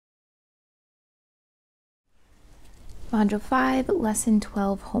Module 5, Lesson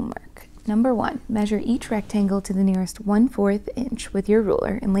 12 homework. Number 1, measure each rectangle to the nearest 1/4 inch with your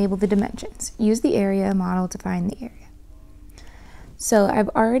ruler and label the dimensions. Use the area model to find the area. So I've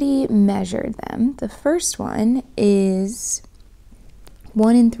already measured them. The first one is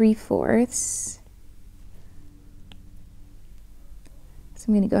 1 3/4. So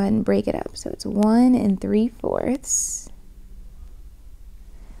I'm going to go ahead and break it up. So it's 1 3/4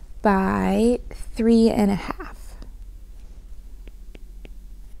 by 3 1/2.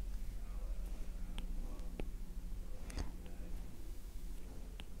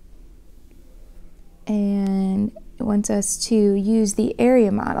 And it wants us to use the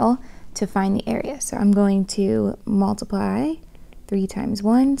area model to find the area. So I'm going to multiply 3 times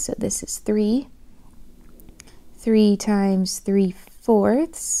 1, so this is 3. 3 times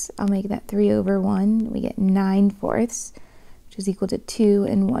 3/4, I'll make that 3 over 1, we get 9/4, which is equal to 2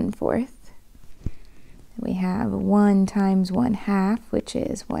 1/4. We have 1 times 1/2, which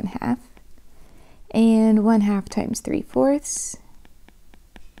is 1/2, and 1/2 times 3/4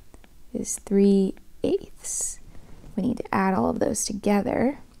 is 3/8. We need to add all of those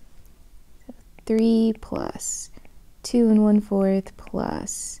together. So 3 plus 2 1/4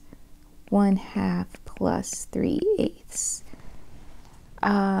 plus 1/2 plus 3/8.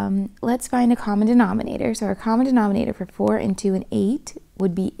 Let's find a common denominator. So our common denominator for 4 and 2 and 8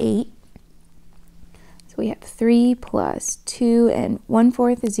 would be 8. So we have 3 plus 2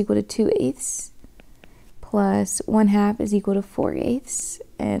 1/4 is equal to 2/8 plus 1/2 is equal to 4/8,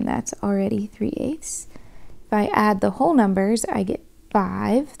 and that's already 3/8. If I add the whole numbers, I get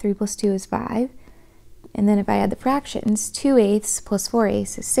 5. 3 plus 2 is 5. And then if I add the fractions, 2/8 plus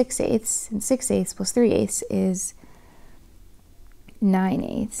 4/8 is 6/8, and 6/8 plus 3/8 is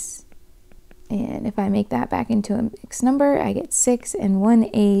 9/8. And if I make that back into a mixed number, I get 6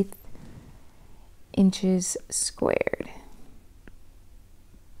 1/8 inches squared.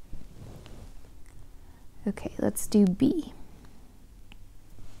 Okay, let's do B.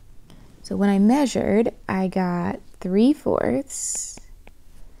 So when I measured, I got 3/4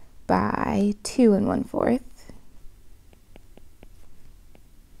 by 2 1/4.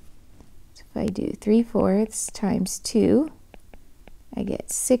 So if I do 3/4 times 2, I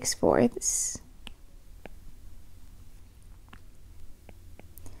get 6/4,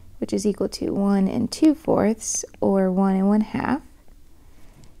 which is equal to 1 2/4, or 1 1/2.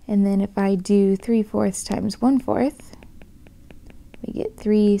 And then if I do 3/4 times 1/4, we get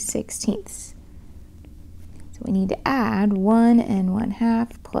 3/16. So we need to add 1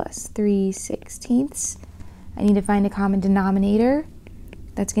 1/2 plus 3/16. I need to find a common denominator.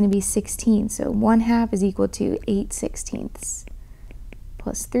 That's going to be 16. So 1/2 is equal to 8/16.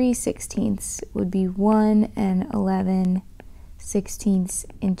 Plus 3/16 would be 1 11/16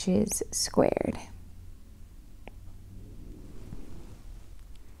 inches squared.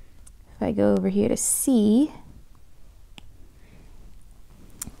 If I go over here to C,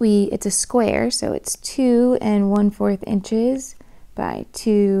 it's a square, so it's 2 1/4 inches by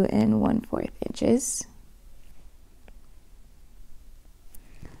 2 1/4 inches.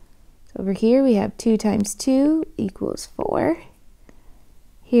 So over here we have 2 times 2 equals 4.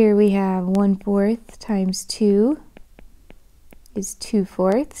 Here we have 1/4 times 2 is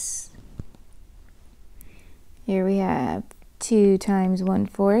 2/4. Here we have 2 times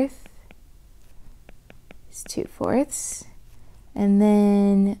 1/4 is 2/4. And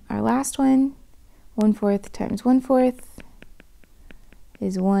then our last one, 1/4 times 1/4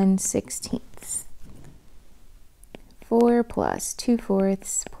 is 1/16. 4 plus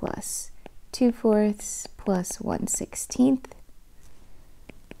 2/4 plus 2/4 plus 1/16.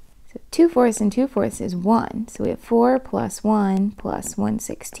 So 2/4 and 2/4 is 1. So we have 4 plus 1 plus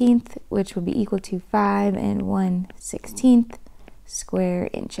 1/16, which will be equal to 5 1/16 square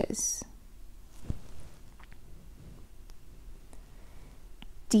inches.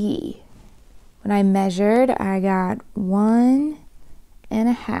 D. When I measured, I got 1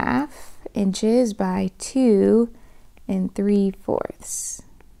 1/2 inches by 2 3/4.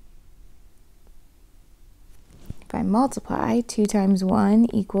 If I multiply, 2 times 1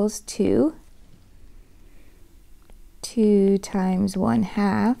 equals 2. 2 times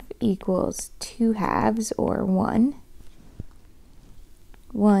 1/2 equals 2 halves, or 1.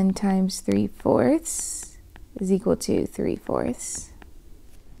 1 times 3/4 is equal to 3/4.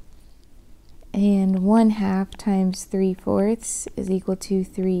 And 1/2 times 3/4 is equal to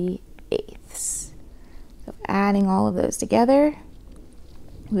 3/8. So adding all of those together,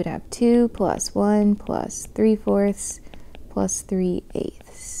 we would have 2 plus 1 plus 3/4 plus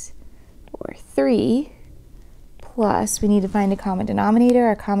 3/8, or 3 plus, we need to find a common denominator.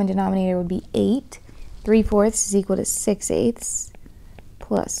 Our common denominator would be 8. 3/4 is equal to 6/8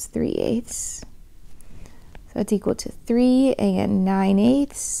 plus 3/8. So that's equal to 3 and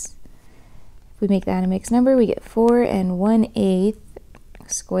 9/8. If we make that a mixed number, we get 4 and 1/8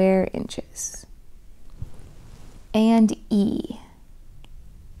 square inches. And E.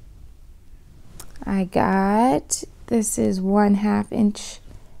 I got, this is 1/2 inch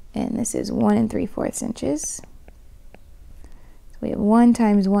and this is 1 3/4 inches. So we have 1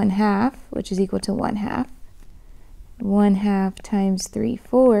 times 1/2, which is equal to 1/2. 1/2 times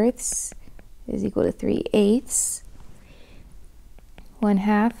 3/4 is equal to 3/8.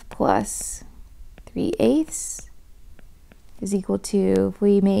 1/2 plus 3/8 is equal to, if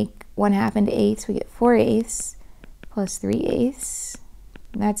we make 1/2 into eighths, we get 4/8 plus 3/8.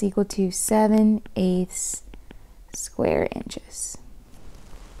 And that's equal to 7/8 square inches.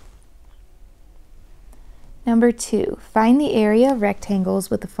 Number 2, find the area of rectangles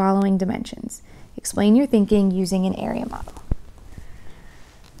with the following dimensions. Explain your thinking using an area model.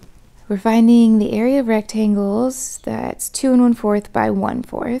 We're finding the area of rectangles, that's 2 1/4 by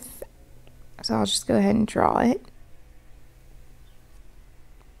 1/4. So I'll just go ahead and draw it,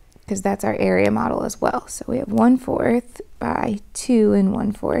 because that's our area model as well. So we have 1/4 by 2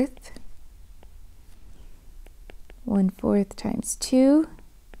 1/4. 1/4 times 2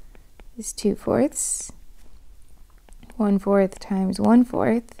 is 2/4. 1/4 times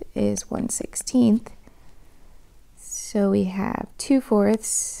 1/4 is 1/16. So we have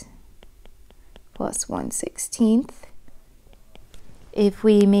 2/4 plus 1/16. If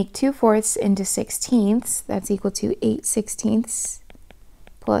we make 2/4 into 16ths, that's equal to 8/16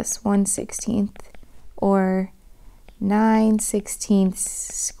 plus 1/16, or 9/16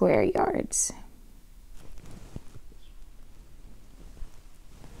 square yards.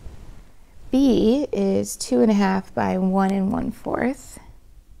 B is 2 1/2 by 1 1/4.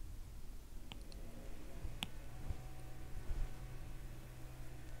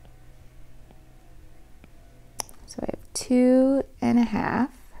 So I have 2 1/2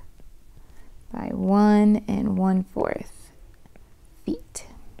 by 1 1/4 feet.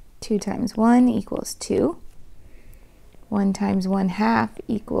 2 times 1 equals 2. 1 times 1/2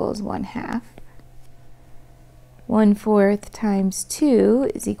 equals 1/2. 1/4 times 2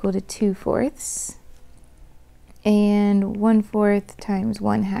 is equal to 2/4. And 1/4 times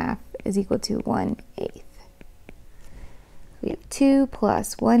 1/2 is equal to 1/8. We have 2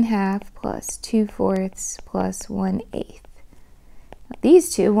 plus 1/2 plus 2/4 plus 1/8. Now these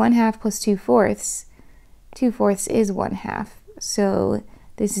two, 1/2 plus 2/4, 2/4 is 1/2. So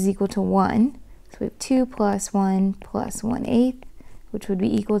this is equal to 1. So we have 2 plus 1 plus 1/8, which would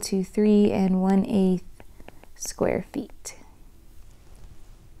be equal to 3 1/8 square feet.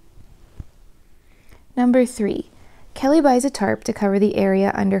 Number 3, Kelly buys a tarp to cover the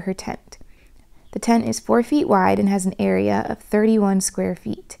area under her tent. The tent is 4 feet wide and has an area of 31 square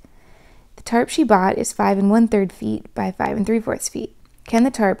feet. The tarp she bought is 5 1/3 feet by 5 3/4 feet. Can the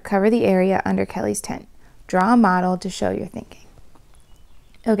tarp cover the area under Kelly's tent? Draw a model to show your thinking.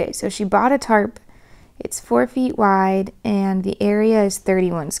 Okay, so she bought a tarp. It's 4 feet wide and the area is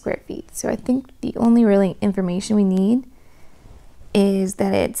 31 square feet. So I think the only really information we need is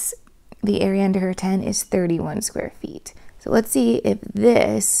that it's the area under her tent is 31 square feet. So let's see if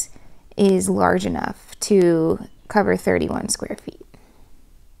this is large enough to cover 31 square feet.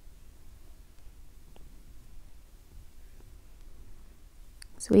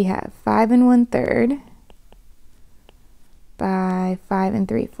 So we have 5 1/3 by 5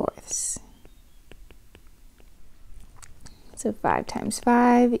 3/4. So 5 times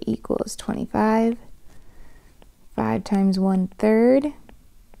 5 equals 25. 5 times 1/3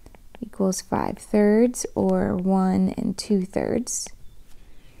 equals 5/3, or 1 2/3.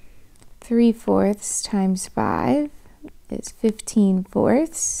 3/4 times 5 is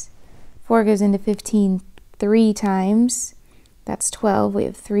 15/4. 4 goes into 15 3 times. That's 12. We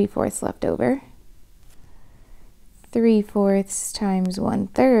have 3/4 left over. 3/4 times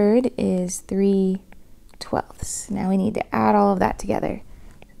 1/3 is 3/12. Now we need to add all of that together.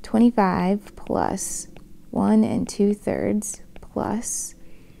 25 plus 1 2/3 plus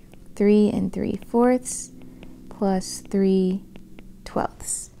 3 3/4 plus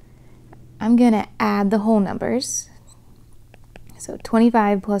 3/12. I'm going to add the whole numbers. So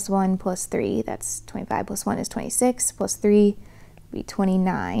 25 plus 1 plus 3, that's 25 plus 1 is 26, plus 3 would be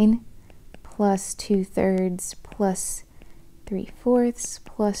 29, plus 2/3 plus 3/4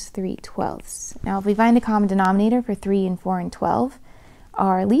 plus 3/12. Now if we find a common denominator for 3 4 and 12,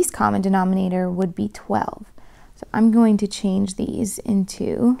 our least common denominator would be 12. So I'm going to change these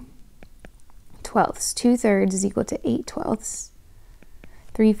into 12ths. 2/3 is equal to 8/12.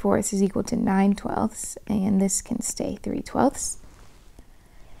 3/4 is equal to 9/12, and this can stay 3/12.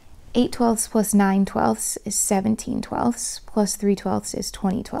 8/12 plus 9/12 is 17/12, plus 3/12 is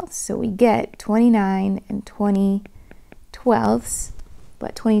 20/12. So we get 29 and 20/12,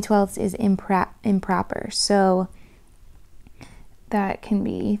 but 20/12 is improper. So that can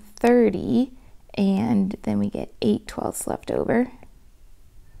be 30, and then we get 8/12 left over.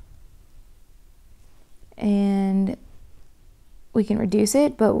 And we can reduce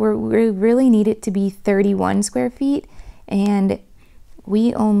it, but we really need it to be 31 square feet, and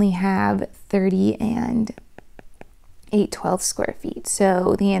we only have 30 and 8/12 square feet.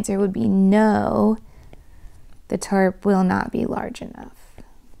 So the answer would be no, the tarp will not be large enough.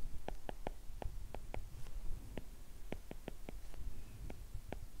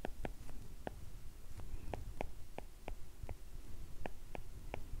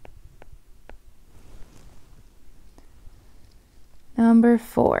 Number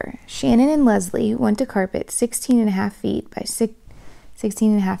 4, Shannon and Leslie want to carpet 16.5 feet by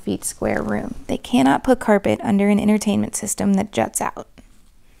 16.5 feet square room. They cannot put carpet under an entertainment system that juts out.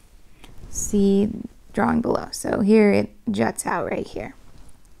 See drawing below. So here it juts out right here.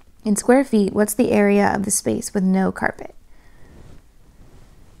 In square feet, what's the area of the space with no carpet?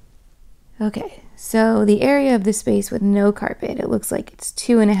 Okay, so the area of the space with no carpet, it looks like it's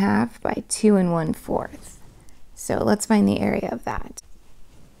 2.5 by 2 1/4. So let's find the area of that.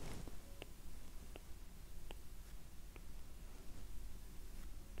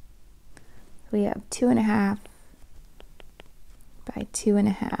 We have 2.5 by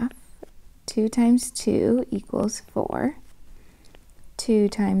 2.5. 2 times 2 equals 4. 2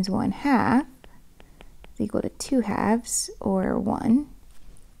 times 1/2 is equal to 2/2, or 1.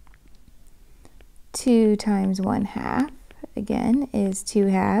 2 times 1/2, again, is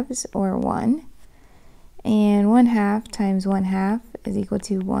 2/2, or 1. And 1/2 times 1/2 is equal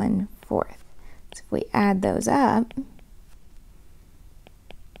to 1/4. So if we add those up,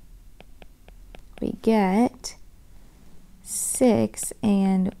 we get 6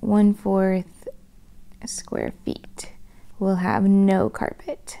 1/4 square feet. We'll have no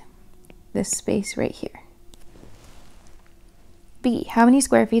carpet, this space right here. B, how many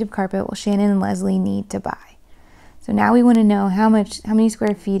square feet of carpet will Shannon and Leslie need to buy? So now we want to know how many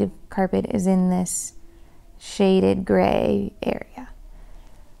square feet of carpet is in this shaded gray area.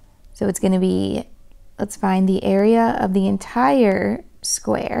 So it's going to be, let's find the area of the entire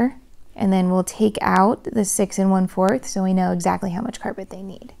square, and then we'll take out the 6 1/4 so we know exactly how much carpet they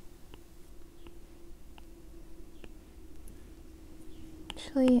need.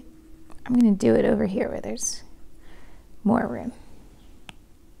 Actually, I'm going to do it over here where there's more room.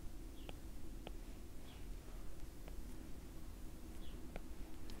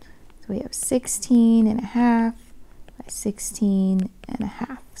 So we have 16.5 by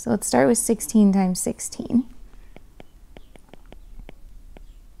 16.5. So let's start with 16 times 16.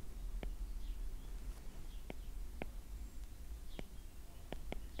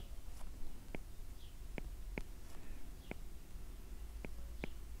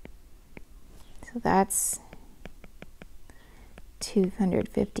 So that's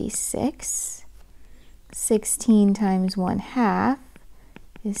 256. 16 times 1/2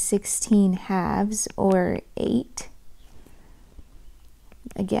 is 16/2, or 8.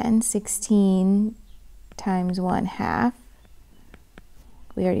 Again, 16 times 1/2.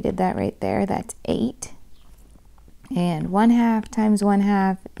 We already did that right there. That's 8. And 1/2 times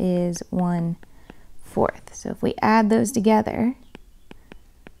 1/2 is 1/4. So if we add those together,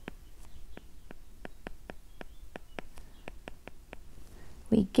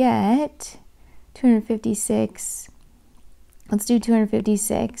 we get 256. Let's do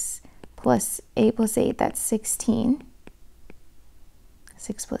 256 plus 8 plus 8, that's 16.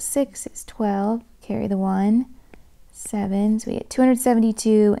 6 plus 6 is 12. Carry the 1, 7. So we get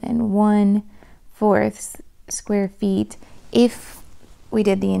 272 1/4 square feet if we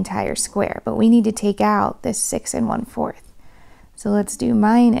did the entire square. But we need to take out this 6 1/4. So let's do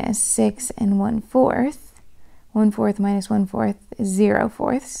minus 6 1/4. 1/4 minus 1/4 is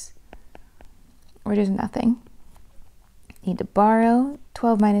 0/4, or just nothing. Need to borrow.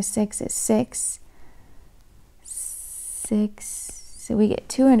 12 minus 6 is 6. 6. So we get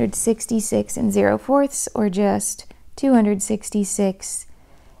 266 0/4, or just 266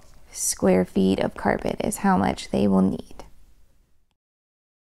 square feet of carpet is how much they will need.